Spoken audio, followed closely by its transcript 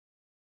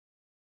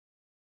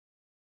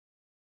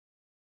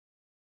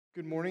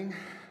Good morning.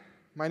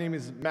 My name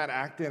is Matt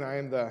Acton. I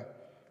am the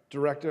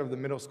director of the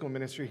middle school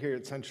ministry here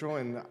at Central,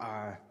 and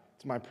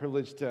it's my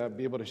privilege to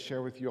be able to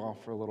share with you all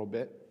for a little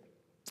bit.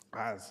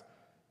 As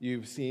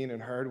you've seen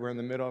and heard, we're in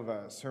the middle of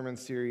a sermon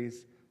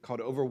series called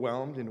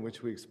Overwhelmed, in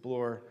which we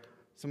explore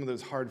some of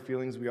those hard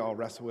feelings we all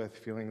wrestle with,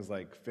 feelings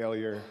like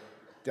failure,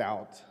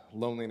 doubt,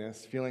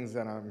 loneliness, feelings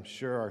that I'm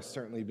sure are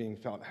certainly being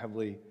felt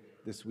heavily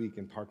this week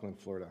in Parkland,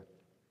 Florida.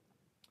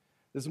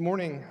 This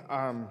morning,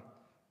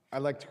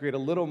 I'd like to create a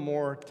little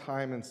more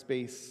time and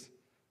space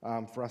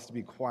for us to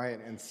be quiet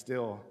and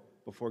still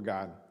before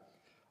God.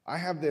 I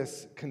have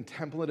this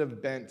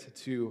contemplative bent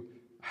to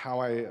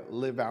how I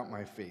live out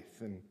my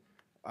faith, and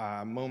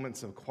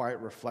moments of quiet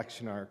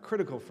reflection are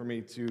critical for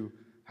me to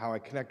how I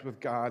connect with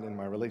God and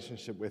my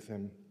relationship with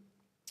Him.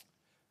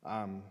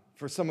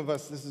 For some of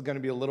us, this is going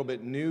to be a little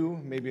bit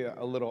new, maybe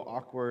a little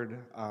awkward,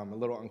 a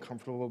little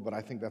uncomfortable, but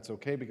I think that's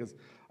okay because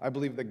I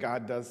believe that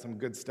God does some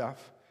good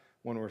stuff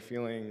when we're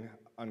feeling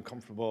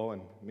uncomfortable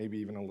and maybe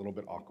even a little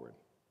bit awkward.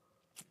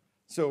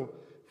 So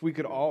if we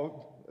could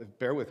all,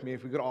 bear with me,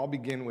 if we could all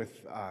begin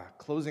with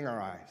closing our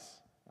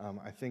eyes.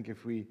 I think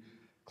if we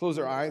close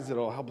our eyes,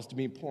 it'll help us to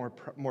be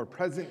more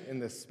present in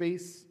this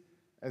space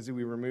as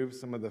we remove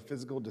some of the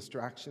physical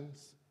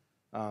distractions.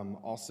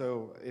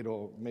 Also,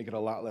 it'll make it a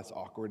lot less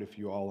awkward if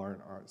you all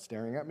aren't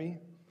staring at me.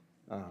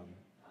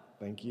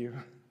 Thank you.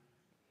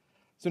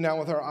 So now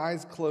with our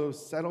eyes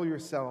closed, settle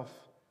yourself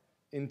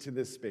into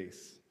this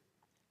space.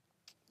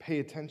 Pay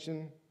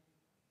attention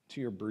to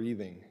your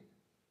breathing.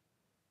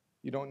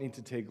 You don't need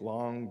to take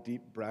long,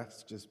 deep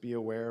breaths. Just be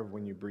aware of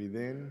when you breathe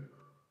in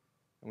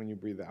and when you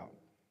breathe out.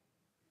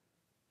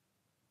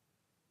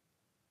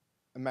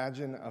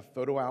 Imagine a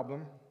photo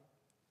album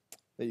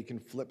that you can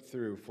flip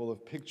through, full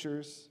of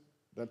pictures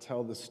that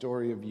tell the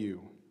story of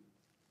you.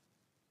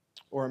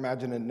 Or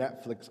imagine a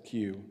Netflix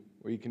queue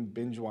where you can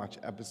binge watch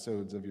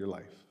episodes of your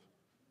life.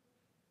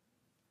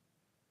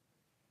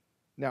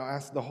 Now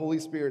ask the Holy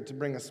Spirit to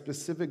bring a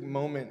specific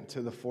moment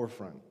to the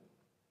forefront.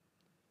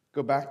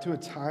 Go back to a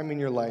time in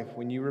your life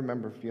when you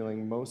remember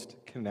feeling most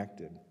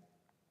connected.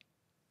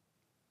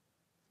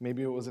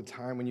 Maybe it was a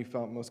time when you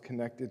felt most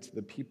connected to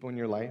the people in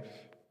your life.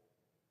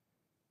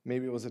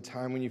 Maybe it was a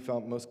time when you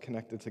felt most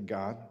connected to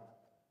God.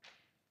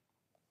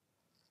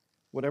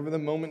 Whatever the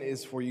moment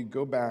is for you,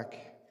 go back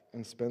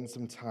and spend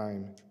some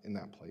time in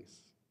that place.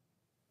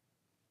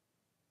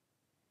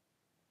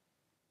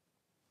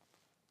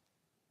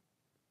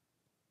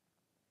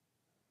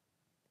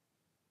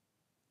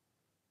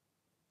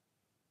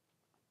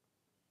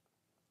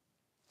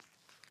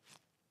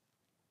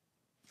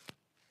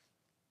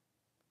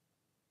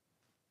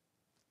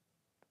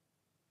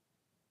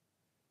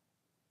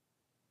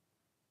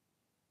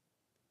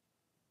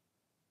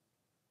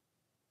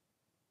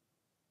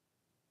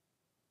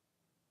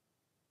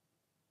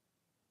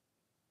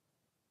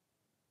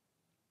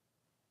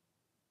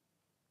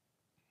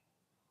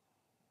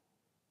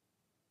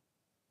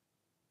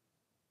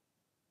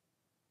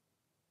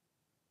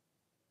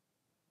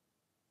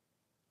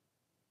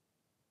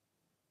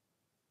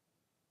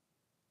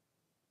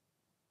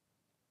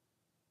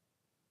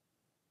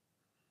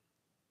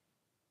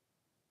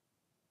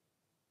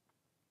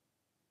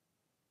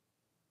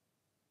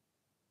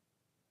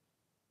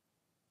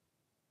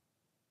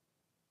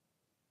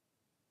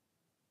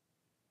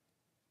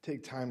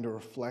 Take time to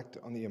reflect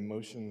on the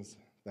emotions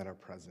that are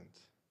present.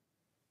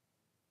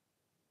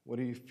 What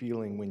are you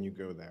feeling when you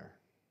go there?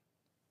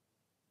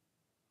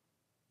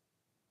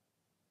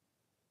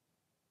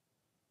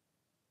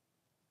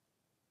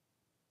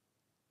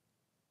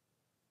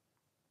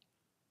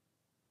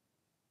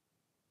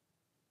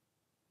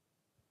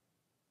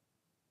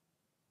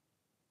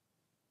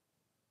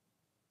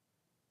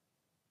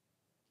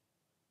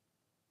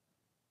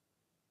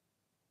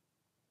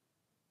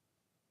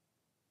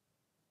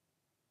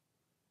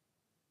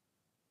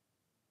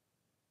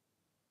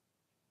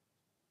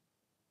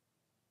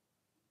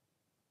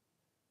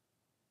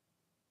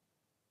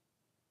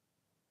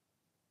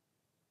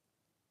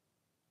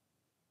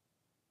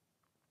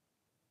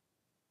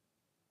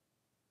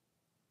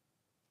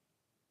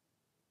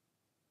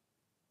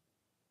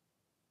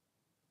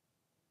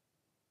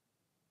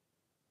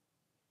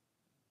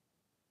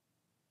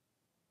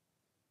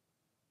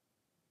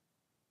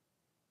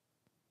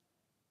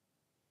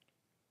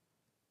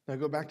 Now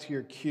go back to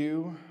your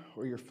queue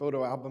or your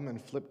photo album and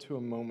flip to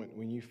a moment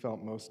when you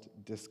felt most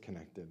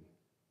disconnected,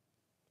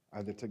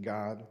 either to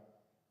God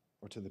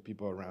or to the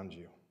people around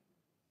you.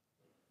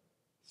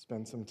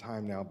 Spend some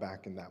time now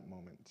back in that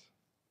moment.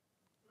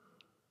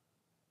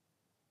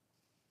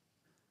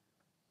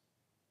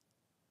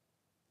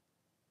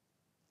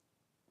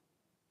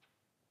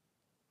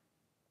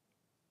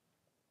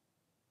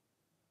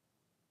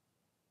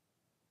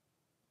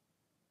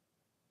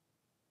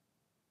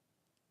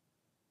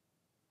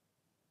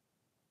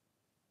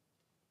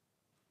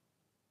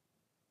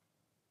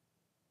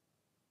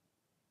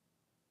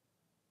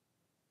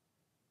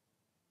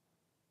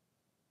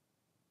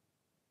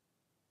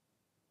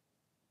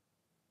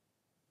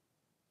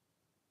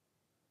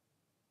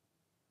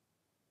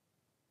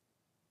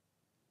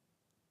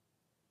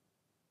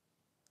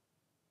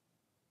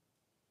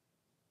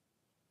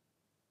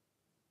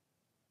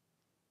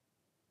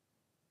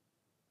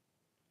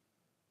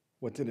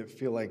 What did it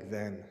feel like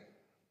then? And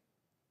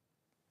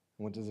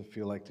what does it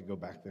feel like to go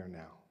back there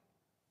now?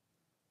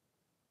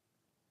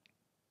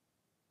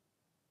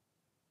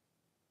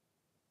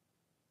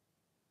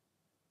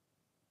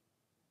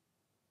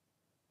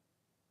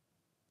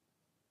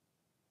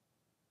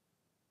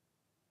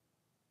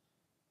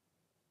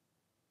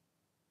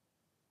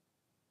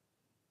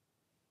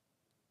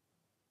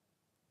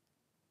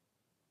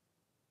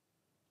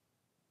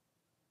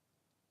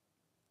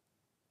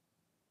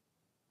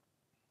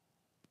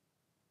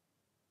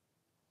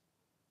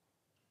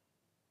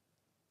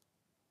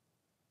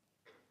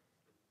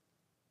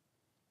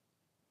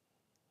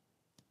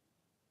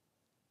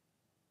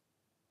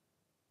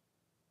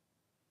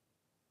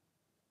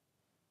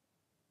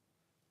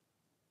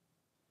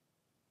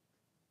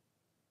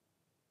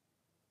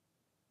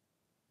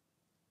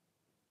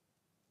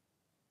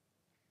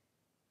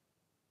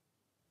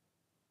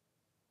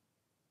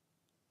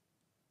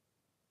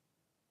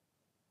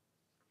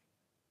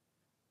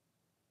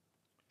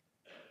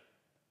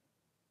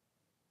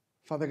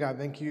 Father God,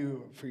 thank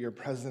you for your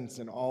presence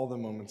in all the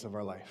moments of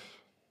our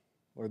life.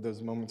 Lord,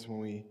 those moments when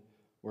we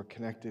were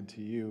connected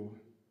to you,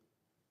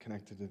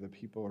 connected to the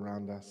people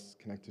around us,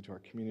 connected to our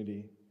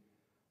community.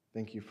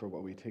 Thank you for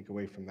what we take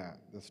away from that,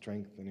 the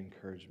strength and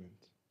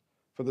encouragement.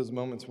 For those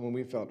moments when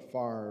we felt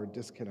far or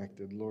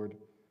disconnected, Lord,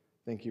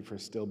 thank you for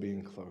still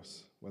being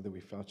close, whether we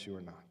felt you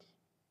or not.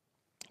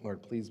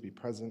 Lord, please be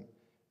present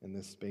in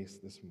this space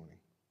this morning.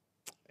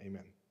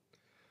 Amen.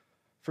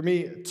 For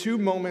me, two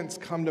moments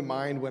come to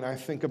mind when I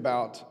think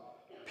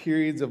about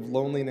periods of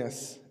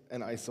loneliness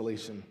and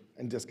isolation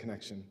and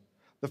disconnection.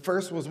 The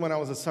first was when I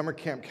was a summer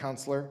camp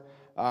counselor.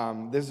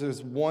 This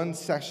was one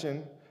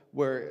session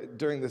where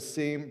during the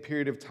same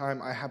period of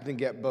time, I happened to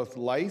get both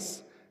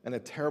lice and a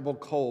terrible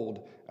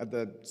cold at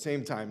the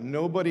same time.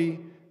 Nobody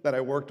that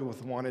I worked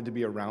with wanted to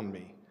be around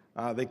me.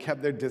 They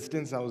kept their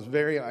distance. I was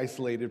very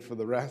isolated for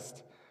the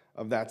rest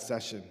of that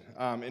session.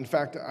 In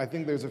fact, I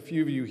think there's a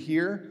few of you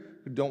here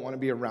who don't want to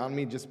be around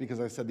me just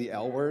because I said the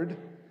L word.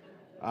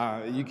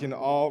 You can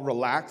all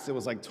relax. It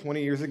was like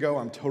 20 years ago.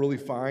 I'm totally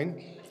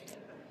fine.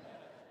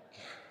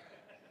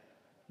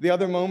 The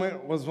other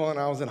moment was when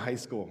I was in high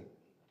school.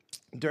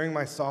 During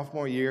my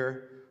sophomore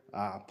year,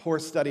 poor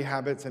study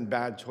habits and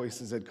bad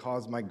choices had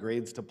caused my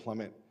grades to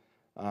plummet.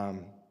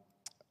 And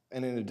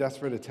in a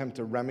desperate attempt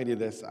to remedy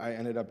this, I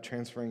ended up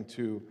transferring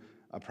to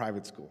a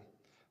private school.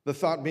 The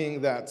thought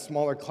being that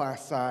smaller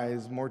class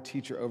size, more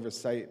teacher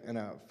oversight, and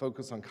a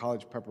focus on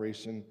college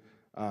preparation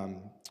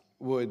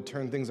would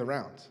turn things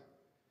around.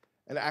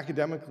 And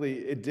academically,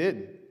 it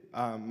did.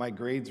 My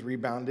grades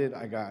rebounded.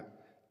 I got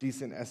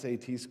decent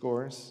SAT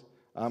scores.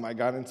 I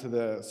got into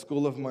the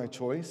school of my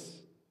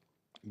choice.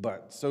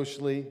 But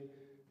socially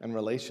and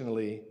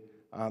relationally,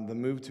 the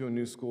move to a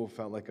new school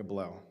felt like a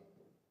blow.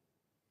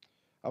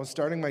 I was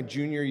starting my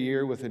junior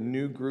year with a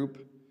new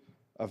group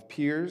of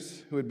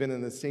peers who had been in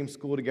the same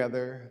school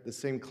together, the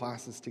same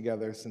classes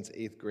together since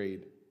 8th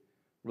grade.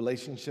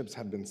 Relationships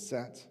had been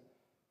set.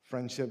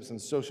 Friendships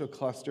and social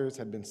clusters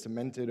had been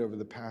cemented over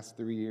the past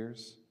 3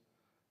 years.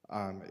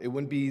 It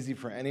wouldn't be easy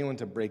for anyone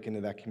to break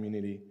into that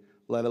community,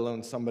 let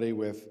alone somebody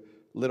with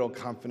little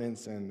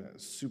confidence and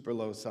super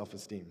low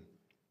self-esteem.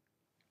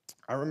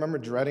 I remember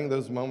dreading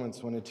those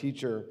moments when a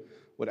teacher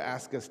would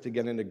ask us to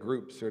get into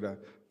groups or to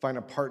find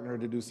a partner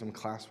to do some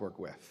classwork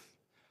with.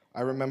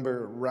 I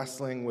remember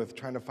wrestling with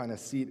trying to find a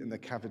seat in the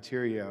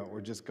cafeteria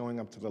or just going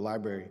up to the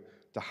library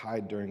to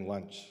hide during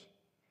lunch.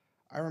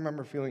 I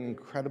remember feeling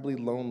incredibly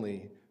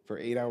lonely for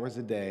 8 hours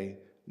a day,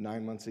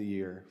 9 months a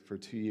year, for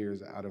 2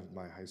 years out of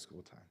my high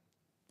school time.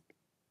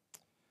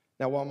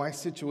 Now, while my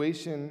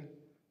situation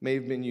may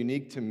have been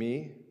unique to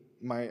me,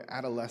 my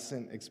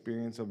adolescent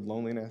experience of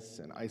loneliness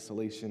and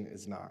isolation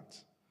is not.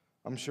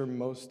 I'm sure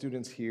most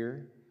students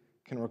here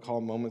can recall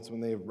moments when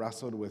they have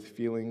wrestled with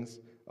feelings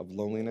of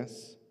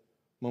loneliness,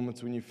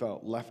 moments when you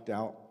felt left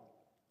out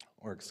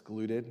or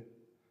excluded,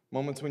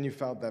 moments when you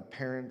felt that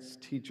parents,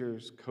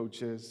 teachers,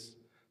 coaches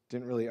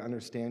didn't really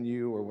understand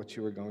you or what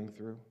you were going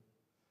through,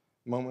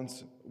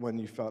 moments when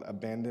you felt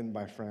abandoned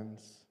by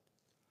friends.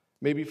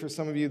 Maybe for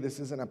some of you, this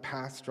isn't a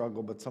past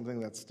struggle, but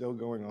something that's still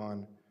going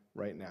on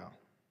right now.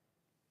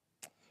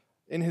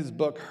 In his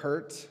book,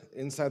 Hurt,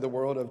 Inside the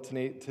World of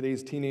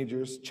Today's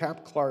Teenagers,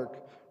 Chap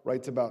Clark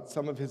writes about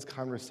some of his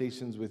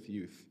conversations with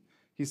youth.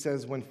 He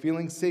says, when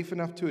feeling safe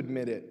enough to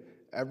admit it,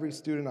 every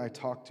student I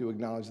talk to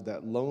acknowledges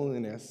that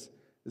loneliness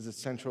is a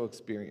central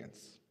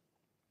experience.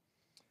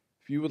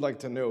 If you would like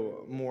to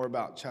know more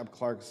about Chap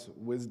Clark's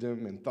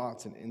wisdom and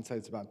thoughts and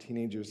insights about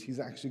teenagers, he's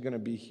actually going to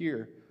be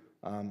here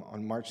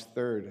on March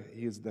 3rd.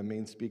 He is the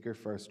main speaker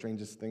for our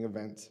Strangest Thing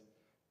event.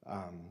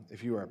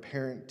 If you are a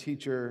parent,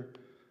 teacher,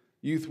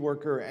 youth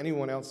worker, or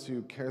anyone else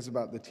who cares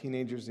about the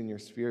teenagers in your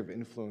sphere of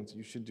influence,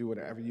 you should do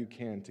whatever you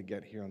can to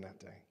get here on that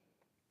day.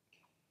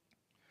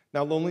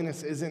 Now,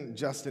 loneliness isn't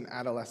just an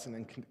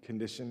adolescent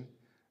condition,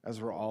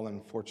 as we're all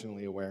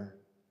unfortunately aware.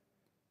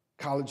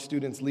 College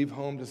students leave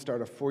home to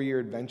start a 4-year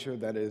adventure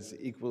that is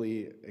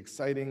equally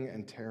exciting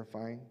and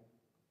terrifying.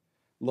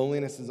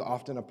 Loneliness is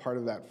often a part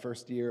of that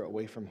first year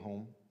away from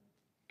home.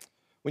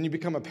 When you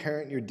become a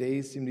parent, your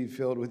days seem to be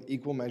filled with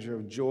equal measure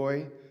of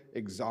joy,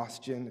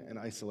 exhaustion, and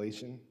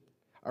isolation.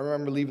 I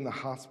remember leaving the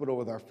hospital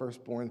with our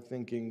firstborn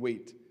thinking,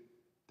 wait,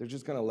 they're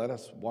just going to let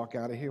us walk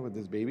out of here with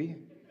this baby?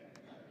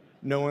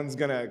 No one's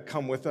going to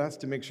come with us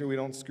to make sure we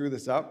don't screw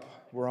this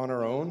up? We're on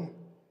our own?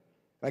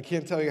 I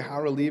can't tell you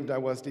how relieved I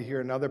was to hear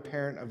another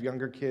parent of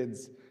younger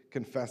kids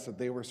confess that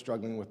they were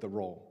struggling with the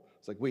role.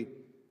 It's like, wait,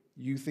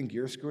 you think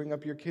you're screwing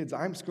up your kids?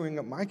 I'm screwing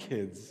up my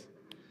kids.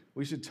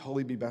 We should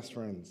totally be best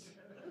friends.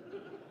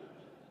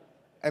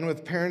 And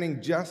with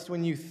parenting, just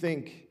when you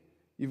think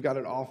you've got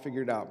it all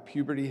figured out,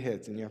 puberty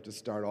hits and you have to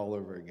start all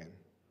over again.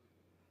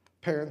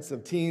 Parents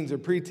of teens or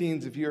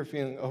preteens, if you're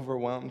feeling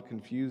overwhelmed,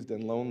 confused,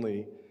 and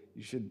lonely,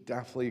 you should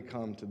definitely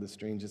come to the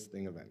Strangest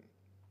Thing event.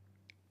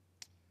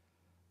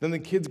 Then the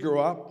kids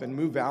grow up and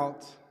move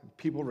out,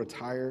 people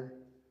retire,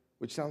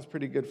 which sounds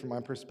pretty good from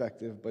my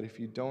perspective, but if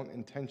you don't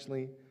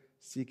intentionally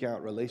seek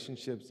out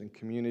relationships and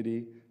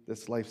community,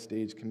 this life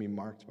stage can be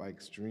marked by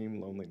extreme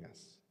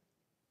loneliness.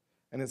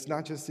 And it's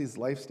not just these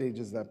life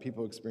stages that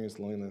people experience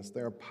loneliness.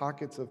 There are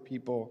pockets of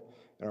people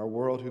in our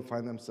world who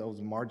find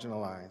themselves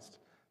marginalized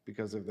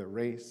because of their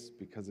race,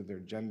 because of their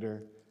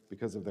gender,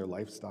 because of their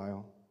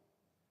lifestyle.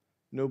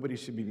 Nobody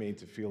should be made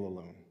to feel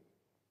alone.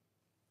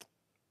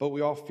 But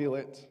we all feel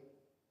it.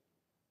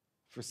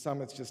 For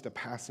some, it's just a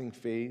passing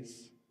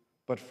phase,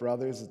 but for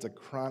others, it's a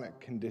chronic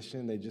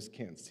condition they just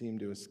can't seem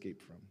to escape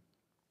from.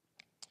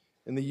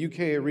 In the UK,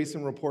 a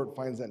recent report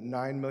finds that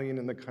 9 million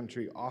in the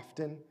country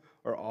often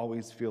or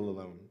always feel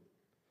alone.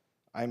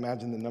 I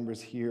imagine the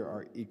numbers here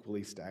are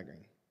equally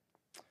staggering.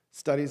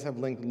 Studies have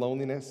linked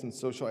loneliness and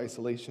social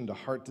isolation to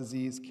heart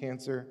disease,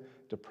 cancer,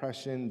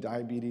 depression,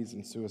 diabetes,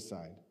 and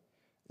suicide.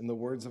 In the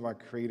words of our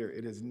Creator,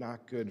 it is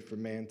not good for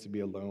man to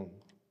be alone.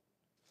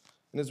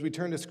 And as we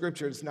turn to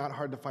Scripture, it's not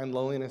hard to find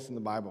loneliness in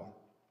the Bible.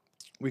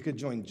 We could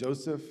join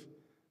Joseph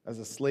as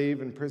a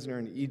slave and prisoner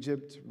in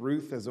Egypt,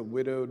 Ruth as a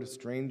widowed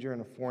stranger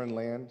in a foreign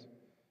land,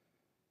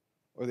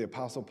 or the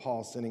Apostle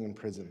Paul sitting in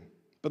prison.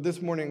 But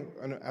this morning,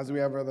 as we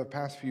have over the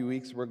past few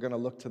weeks, we're going to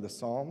look to the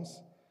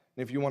Psalms.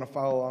 And if you want to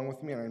follow along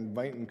with me, I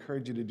invite and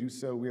encourage you to do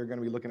so. We are going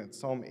to be looking at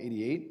Psalm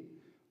 88,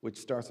 which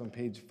starts on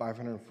page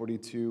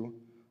 542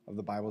 of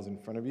the Bibles in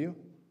front of you.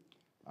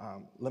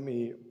 Let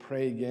me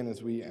pray again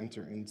as we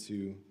enter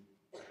into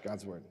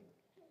God's Word.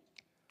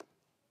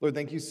 Lord,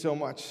 thank you so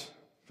much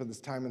for this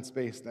time and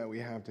space that we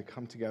have to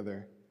come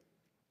together,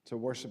 to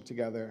worship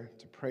together,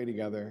 to pray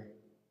together,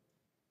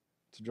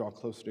 to draw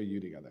closer to you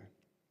together.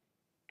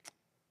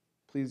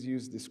 Please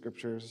use the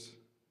Scriptures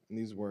and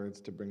these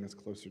words to bring us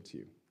closer to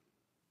you.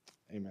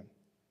 Amen.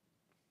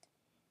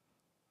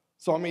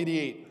 Psalm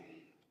 88.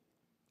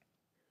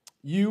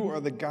 You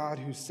are the God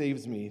who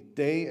saves me.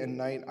 Day and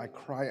night I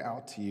cry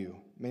out to you.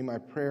 May my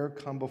prayer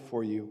come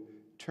before you.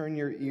 Turn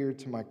your ear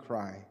to my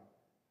cry.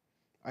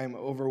 I am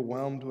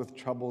overwhelmed with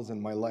troubles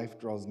and my life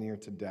draws near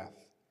to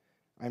death.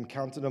 I am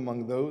counted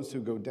among those who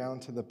go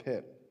down to the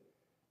pit.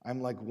 I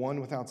am like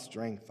one without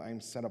strength. I am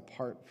set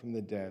apart from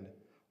the dead.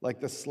 Like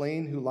the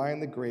slain who lie in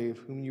the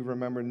grave, whom you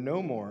remember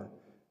no more,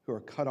 who are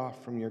cut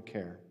off from your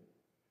care.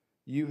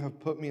 You have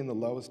put me in the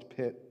lowest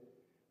pit,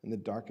 in the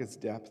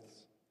darkest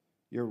depths.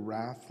 Your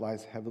wrath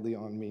lies heavily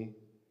on me.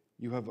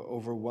 You have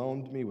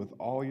overwhelmed me with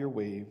all your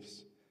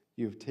waves.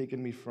 You have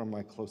taken me from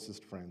my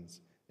closest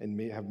friends and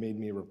have made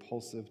me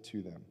repulsive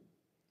to them.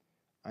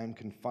 I am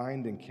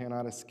confined and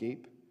cannot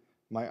escape.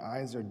 My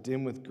eyes are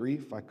dim with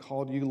grief. I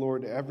called you,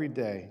 Lord, every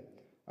day.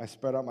 I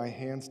spread out my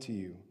hands to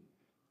you.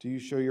 Do you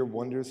show your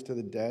wonders to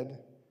the dead?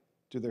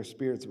 Do their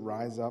spirits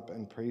rise up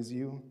and praise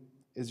you?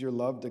 Is your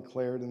love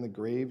declared in the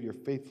grave, your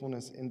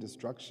faithfulness in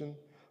destruction?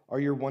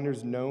 Are your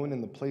wonders known in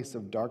the place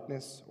of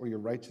darkness, or your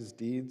righteous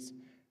deeds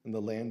in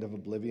the land of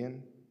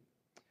oblivion?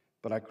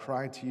 But I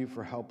cry to you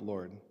for help,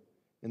 Lord.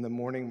 In the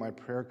morning my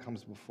prayer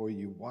comes before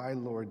you. Why,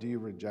 Lord, do you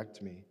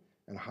reject me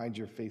and hide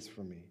your face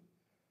from me?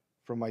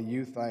 From my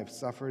youth I have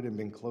suffered and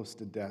been close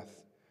to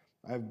death.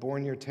 I have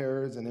borne your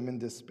terrors and am in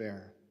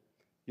despair.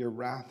 Your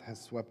wrath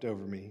has swept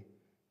over me.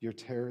 Your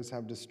terrors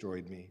have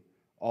destroyed me.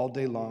 All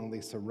day long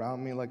they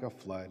surround me like a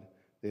flood.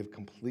 They have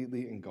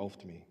completely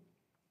engulfed me.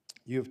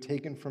 You have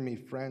taken from me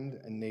friend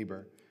and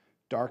neighbor.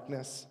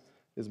 Darkness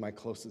is my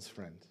closest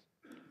friend.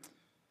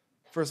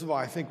 First of all,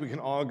 I think we can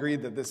all agree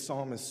that this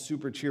psalm is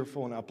super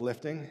cheerful and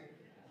uplifting.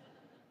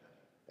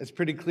 It's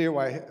pretty clear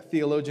why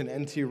theologian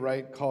N.T.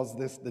 Wright calls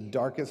this the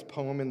darkest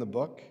poem in the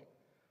book.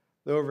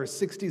 There are over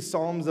 60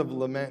 psalms of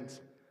lament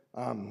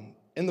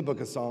in the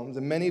book of Psalms,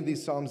 and many of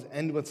these psalms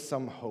end with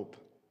some hope,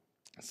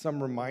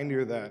 some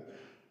reminder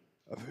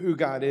of who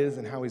God is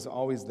and how he's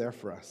always there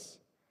for us.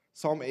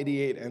 Psalm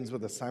 88 ends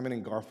with a Simon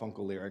and Garfunkel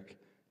lyric,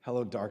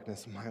 "Hello,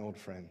 darkness, my old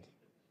friend."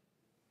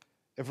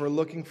 If we're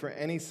looking for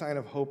any sign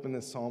of hope in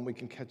this psalm, we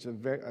can catch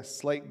a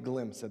slight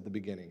glimpse at the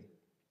beginning.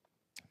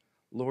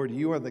 Lord,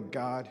 you are the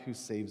God who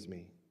saves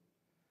me.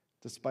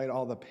 Despite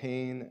all the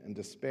pain and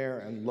despair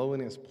and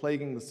loneliness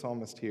plaguing the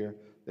psalmist here,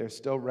 there's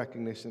still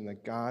recognition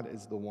that God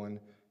is the one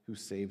who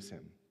saves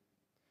him.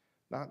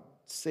 Not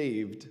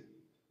saved,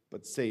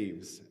 but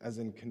saves, as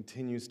in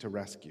continues to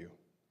rescue.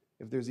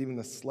 If there's even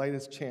the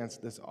slightest chance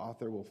this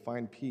author will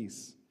find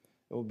peace,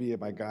 it will be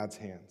by God's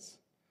hands.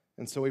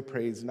 And so he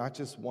prays not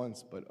just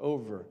once, but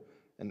over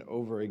and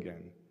over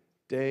again.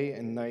 Day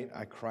and night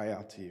I cry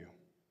out to you.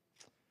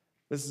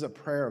 This is a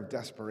prayer of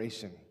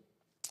desperation,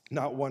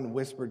 not one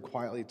whispered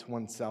quietly to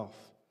oneself,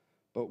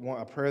 but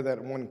a prayer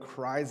that one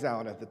cries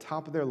out at the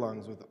top of their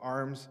lungs with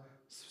arms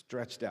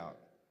stretched out.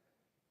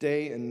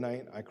 Day and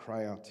night I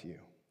cry out to you.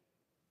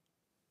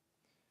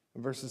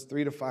 In verses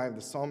 3-5,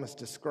 the psalmist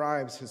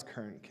describes his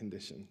current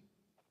condition,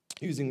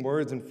 using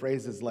words and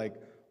phrases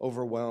like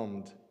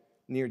overwhelmed,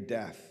 near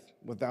death,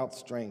 without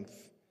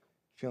strength,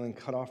 feeling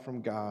cut off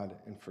from God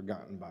and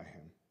forgotten by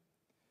him.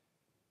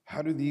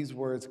 How do these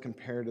words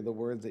compare to the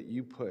words that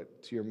you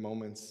put to your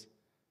moments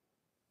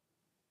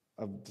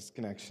of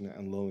disconnection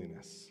and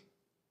loneliness?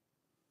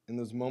 In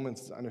those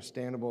moments, it's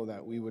understandable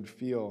that we would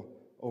feel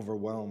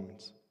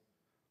overwhelmed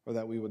or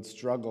that we would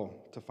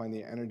struggle to find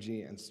the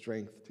energy and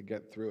strength to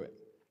get through it.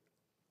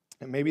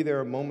 And maybe there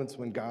are moments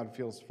when God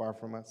feels far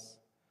from us,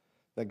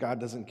 that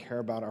God doesn't care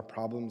about our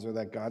problems, or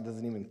that God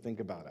doesn't even think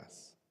about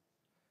us.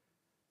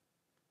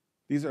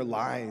 These are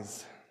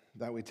lies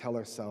that we tell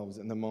ourselves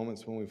in the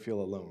moments when we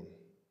feel alone.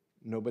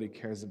 Nobody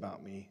cares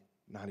about me,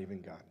 not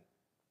even God.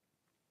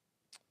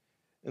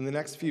 In the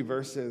next few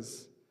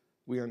verses,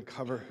 we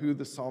uncover who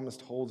the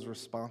psalmist holds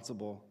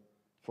responsible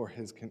for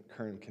his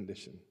current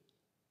condition.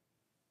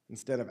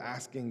 Instead of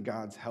asking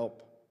God's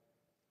help,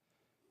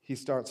 he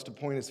starts to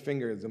point his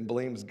fingers and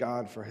blames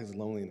God for his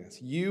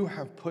loneliness. You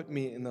have put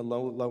me in the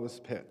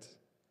lowest pit.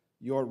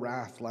 Your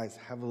wrath lies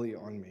heavily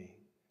on me.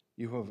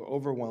 You have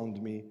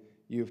overwhelmed me.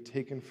 You have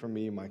taken from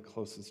me my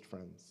closest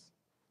friends.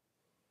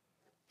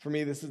 For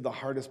me, this is the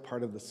hardest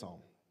part of the psalm.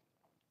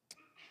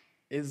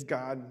 Is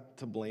God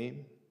to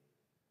blame?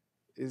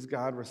 Is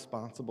God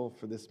responsible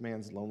for this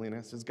man's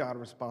loneliness? Is God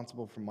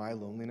responsible for my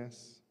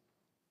loneliness?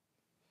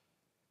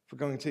 If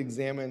we're going to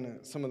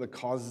examine some of the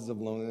causes of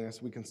loneliness,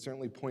 we can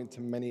certainly point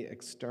to many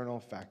external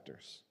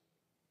factors.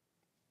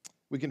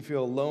 We can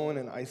feel alone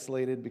and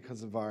isolated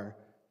because of our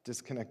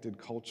disconnected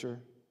culture.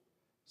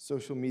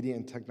 Social media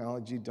and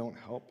technology don't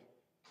help.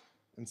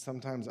 And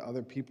sometimes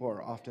other people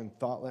are often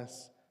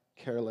thoughtless,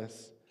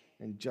 careless,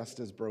 and just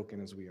as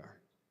broken as we are.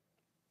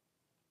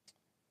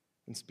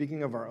 And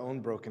speaking of our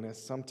own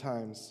brokenness,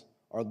 sometimes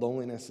our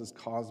loneliness is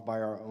caused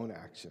by our own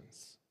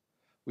actions.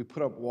 We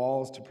put up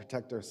walls to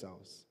protect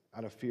ourselves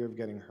out of fear of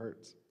getting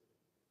hurt.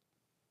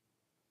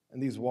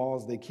 And these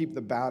walls, they keep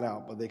the bad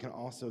out, but they can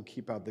also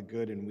keep out the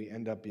good, and we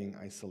end up being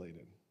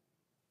isolated.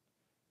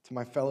 To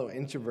my fellow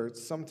introverts,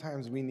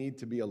 sometimes we need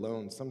to be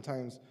alone.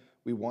 Sometimes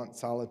we want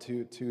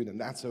solitude, and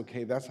that's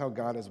okay. That's how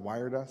God has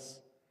wired us,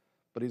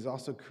 but he's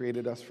also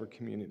created us for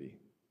community.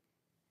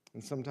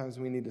 And sometimes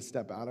we need to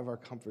step out of our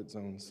comfort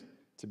zones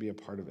to be a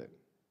part of it.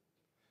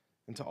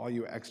 And to all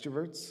you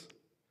extroverts,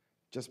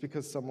 just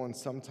because someone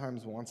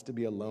sometimes wants to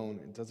be alone,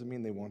 it doesn't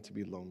mean they want to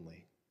be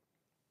lonely.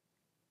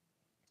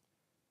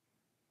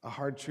 A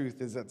hard truth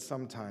is that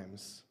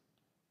sometimes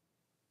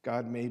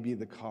God may be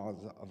the cause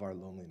of our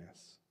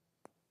loneliness.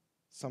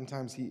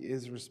 Sometimes he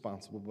is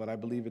responsible, but I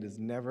believe it is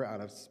never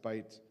out of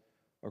spite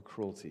or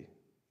cruelty.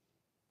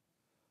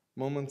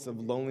 Moments of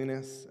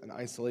loneliness and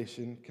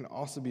isolation can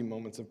also be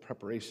moments of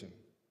preparation.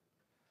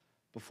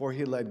 Before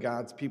he led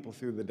God's people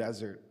through the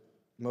desert,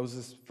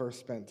 Moses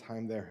first spent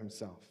time there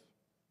himself.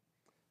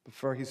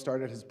 Before he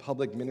started his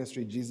public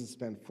ministry, Jesus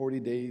spent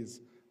 40 days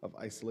of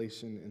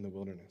isolation in the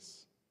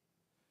wilderness.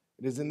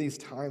 It is in these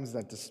times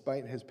that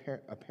despite his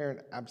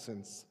apparent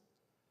absence,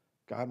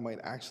 God might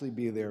actually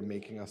be there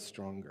making us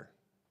stronger.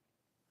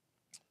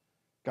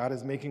 God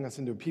is making us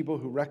into people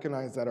who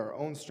recognize that our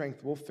own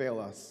strength will fail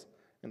us,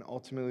 and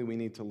ultimately we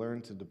need to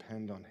learn to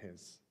depend on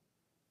his.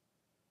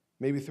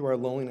 Maybe through our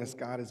loneliness,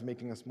 God is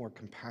making us more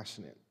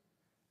compassionate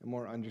and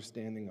more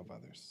understanding of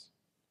others.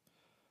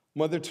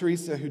 Mother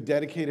Teresa, who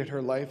dedicated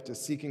her life to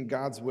seeking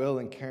God's will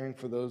and caring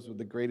for those with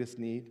the greatest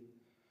need,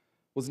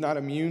 was not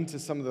immune to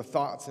some of the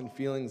thoughts and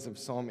feelings of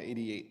Psalm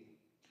 88.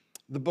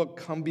 The book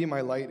Come Be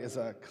My Light is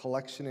a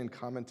collection and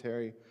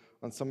commentary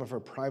on some of her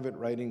private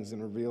writings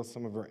and reveals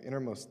some of her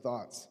innermost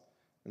thoughts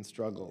and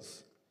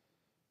struggles.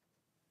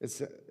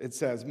 It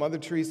says, Mother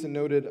Teresa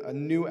noted a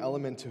new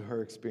element to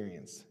her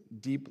experience,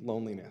 deep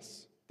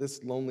loneliness.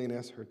 This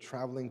loneliness, her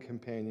traveling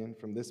companion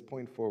from this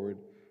point forward,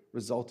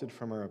 resulted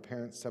from her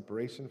apparent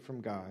separation from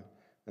God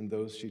and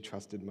those she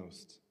trusted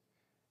most.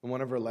 In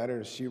one of her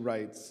letters, she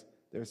writes,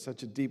 "There is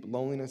such a deep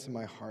loneliness in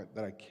my heart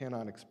that I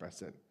cannot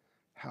express it.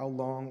 How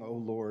long, O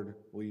Lord,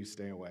 will you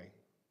stay away?"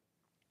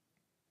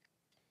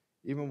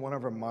 Even one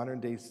of our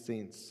modern-day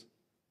saints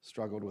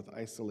struggled with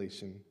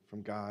isolation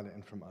from God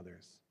and from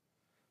others.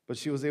 But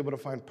she was able to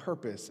find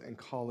purpose and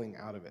calling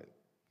out of it.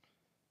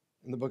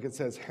 In the book it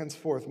says,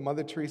 henceforth,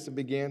 Mother Teresa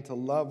began to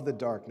love the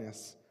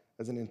darkness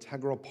as an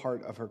integral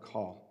part of her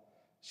call.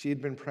 She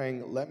had been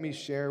praying, "Let me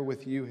share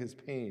with you his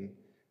pain,"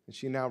 and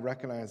she now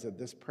recognized that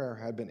this prayer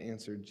had been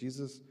answered.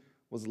 Jesus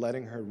was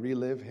letting her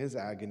relive his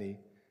agony,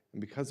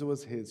 and because it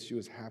was his, she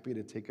was happy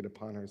to take it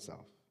upon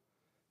herself.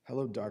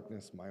 Hello,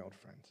 darkness, my old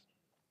friend.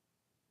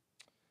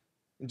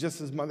 And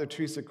just as Mother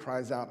Teresa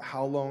cries out,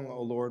 "How long,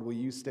 O Lord, will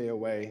you stay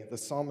away?" the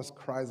psalmist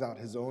cries out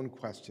his own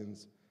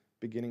questions,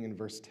 beginning in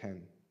verse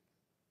 10.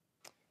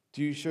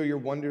 Do you show your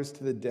wonders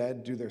to the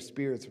dead? Do their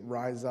spirits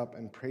rise up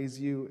and praise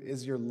you?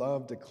 Is your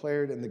love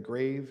declared in the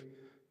grave,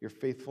 your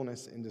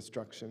faithfulness in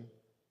destruction?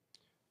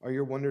 Are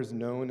your wonders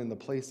known in the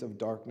place of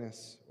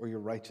darkness, or your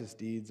righteous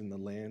deeds in the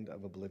land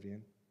of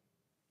oblivion?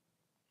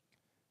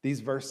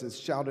 These verses,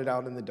 shouted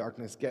out in the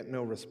darkness, get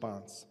no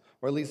response,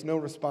 or at least no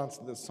response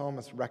that the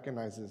psalmist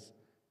recognizes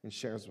and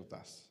shares with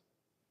us.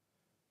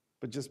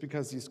 But just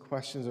because these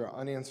questions are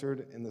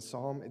unanswered in the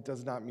psalm, it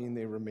does not mean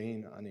they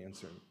remain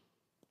unanswered.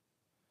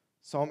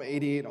 Psalm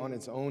 88 on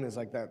its own is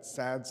like that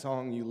sad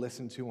song you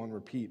listen to on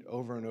repeat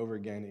over and over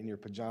again in your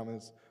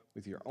pajamas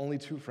with your only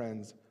two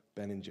friends,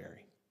 Ben and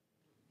Jerry.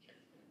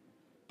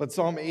 But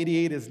Psalm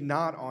 88 is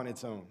not on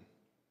its own.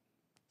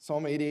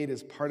 Psalm 88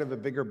 is part of a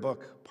bigger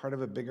book, part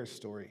of a bigger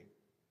story.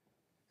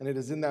 And it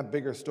is in that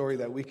bigger story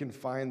that we can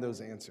find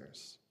those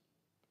answers.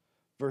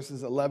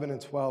 Verses 11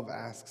 and 12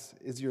 asks,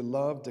 is your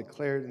love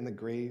declared in the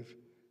grave,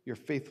 your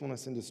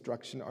faithfulness in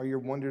destruction? Are your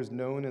wonders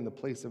known in the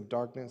place of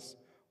darkness,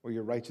 or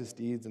your righteous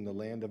deeds in the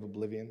land of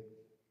oblivion?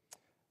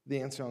 The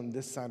answer on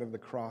this side of the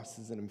cross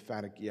is an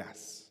emphatic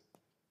yes.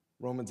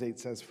 Romans 8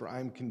 says, for I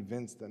am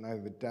convinced that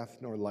neither death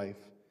nor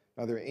life,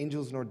 neither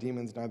angels nor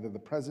demons, neither the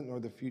present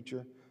nor the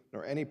future,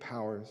 nor any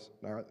powers,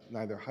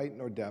 neither height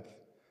nor depth,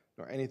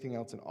 nor anything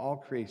else in all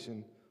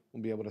creation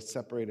will be able to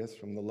separate us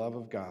from the love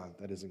of God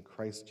that is in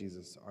Christ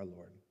Jesus our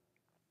Lord.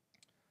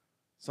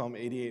 Psalm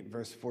 88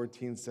 verse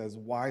 14 says,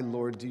 why,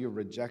 Lord, do you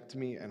reject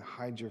me and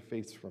hide your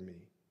face from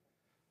me?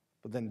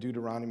 But then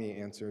Deuteronomy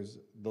answers,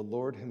 the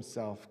Lord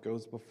himself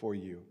goes before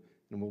you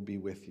and will be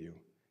with you.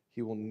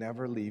 He will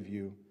never leave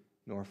you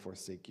nor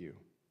forsake you.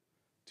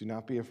 Do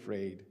not be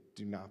afraid.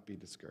 Do not be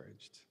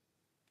discouraged.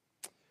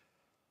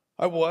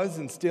 I was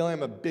and still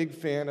am a big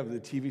fan of the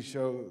TV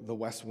show The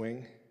West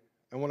Wing.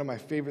 And one of my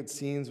favorite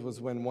scenes was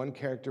when one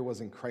character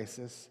was in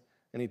crisis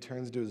and he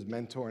turns to his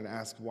mentor and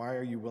asks, why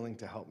are you willing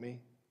to help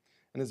me?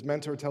 And his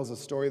mentor tells a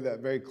story that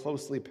very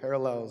closely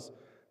parallels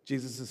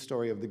Jesus'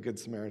 story of the Good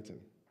Samaritan.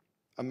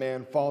 A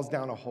man falls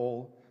down a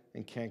hole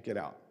and can't get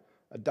out.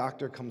 A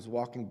doctor comes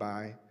walking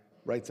by,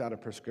 writes out a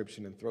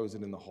prescription, and throws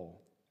it in the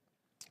hole.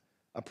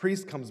 A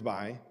priest comes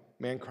by,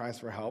 man cries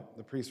for help.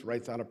 The priest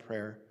writes out a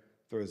prayer,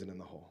 throws it in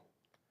the hole.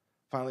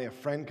 Finally, a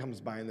friend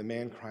comes by, and the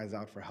man cries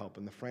out for help,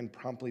 and the friend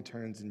promptly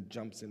turns and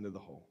jumps into the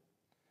hole.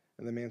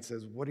 And the man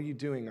says, what are you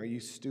doing? Are you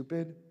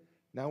stupid?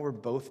 Now we're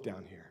both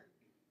down here.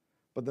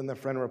 But then the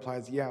friend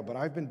replies, yeah, but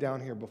I've been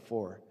down here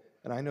before,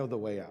 and I know the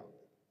way out.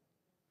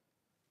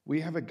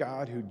 We have a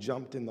God who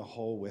jumped in the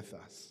hole with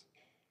us,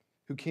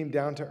 who came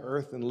down to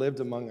earth and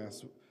lived among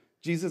us.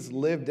 Jesus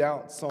lived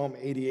out Psalm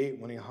 88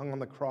 when he hung on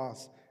the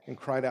cross and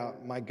cried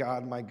out, my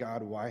God,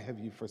 why have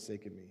you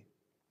forsaken me?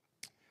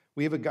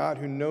 We have a God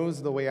who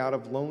knows the way out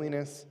of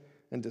loneliness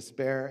and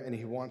despair, and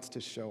he wants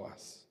to show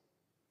us.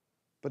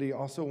 But he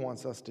also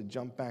wants us to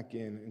jump back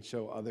in and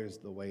show others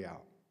the way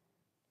out.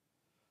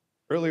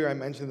 Earlier, I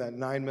mentioned that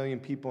 9 million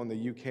people in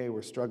the UK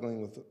were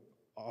struggling with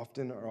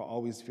often or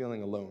always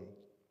feeling alone.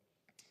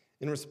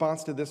 In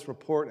response to this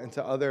report and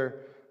to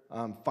other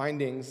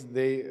findings,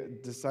 they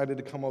decided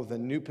to come up with a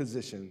new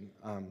position,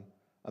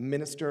 a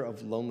minister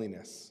of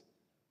loneliness,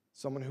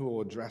 someone who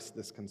will address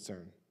this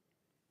concern.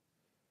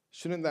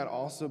 Shouldn't that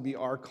also be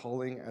our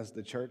calling as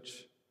the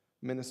church,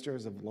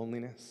 ministers of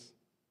loneliness?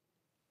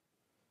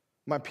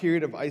 My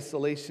period of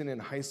isolation in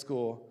high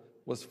school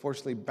was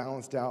fortunately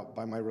balanced out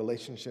by my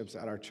relationships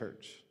at our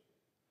church.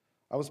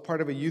 I was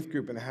part of a youth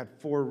group and I had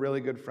 4 really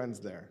good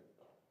friends there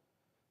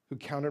who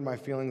countered my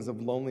feelings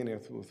of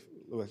loneliness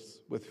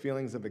with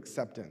feelings of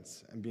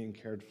acceptance and being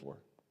cared for.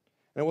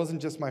 And it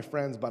wasn't just my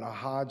friends, but a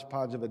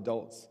hodgepodge of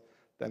adults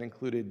that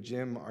included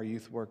Jim, our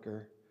youth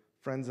worker,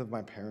 friends of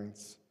my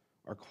parents,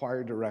 our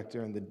choir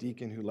director, and the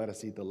deacon who let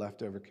us eat the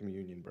leftover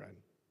communion bread,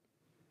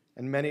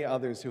 and many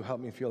others who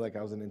helped me feel like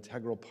I was an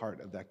integral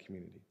part of that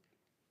community.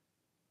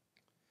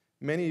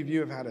 Many of you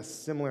have had a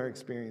similar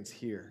experience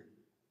here,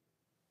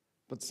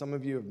 but some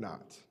of you have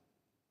not.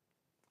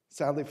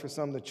 Sadly, for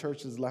some, the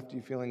church has left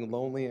you feeling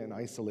lonely and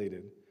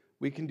isolated.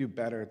 We can do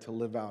better to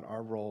live out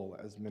our role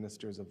as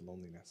ministers of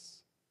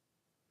loneliness.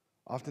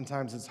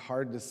 Oftentimes, it's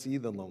hard to see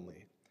the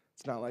lonely.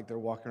 It's not like they're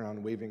walking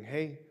around waving,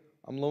 hey,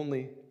 I'm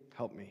lonely,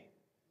 help me.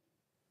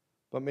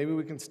 But maybe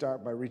we can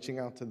start by reaching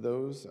out to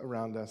those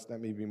around us that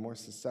may be more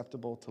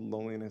susceptible to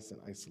loneliness and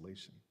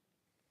isolation.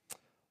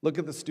 Look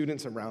at the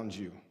students around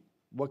you.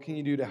 What can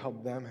you do to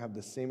help them have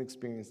the same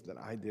experience that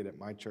I did at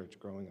my church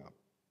growing up?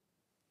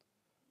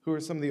 Who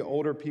are some of the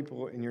older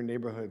people in your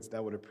neighborhoods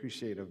that would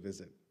appreciate a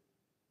visit?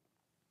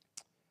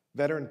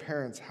 Veteran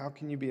parents, how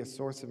can you be a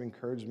source of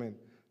encouragement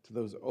to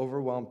those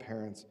overwhelmed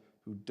parents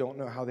who don't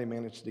know how they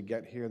managed to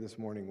get here this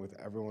morning with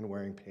everyone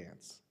wearing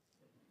pants?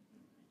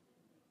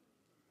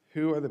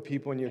 Who are the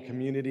people in your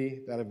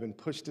community that have been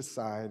pushed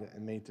aside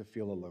and made to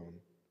feel alone?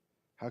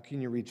 How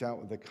can you reach out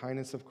with the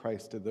kindness of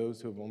Christ to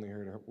those who have only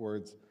heard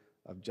words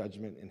of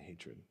judgment and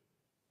hatred?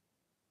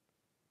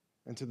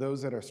 And to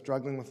those that are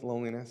struggling with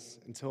loneliness,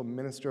 until a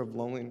minister of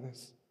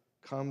loneliness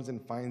comes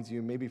and finds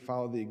you, maybe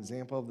follow the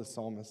example of the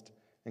psalmist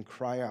and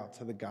cry out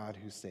to the God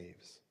who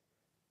saves.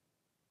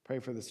 Pray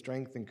for the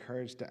strength and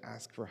courage to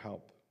ask for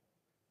help.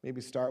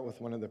 Maybe start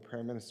with one of the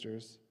prayer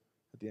ministers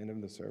at the end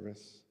of the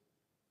service.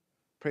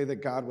 Pray that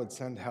God would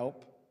send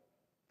help,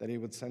 that he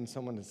would send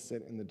someone to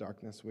sit in the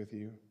darkness with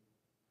you.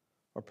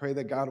 Or pray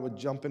that God would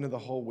jump into the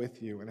hole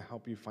with you and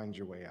help you find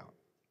your way out.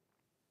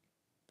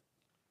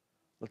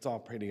 Let's all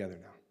pray together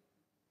now.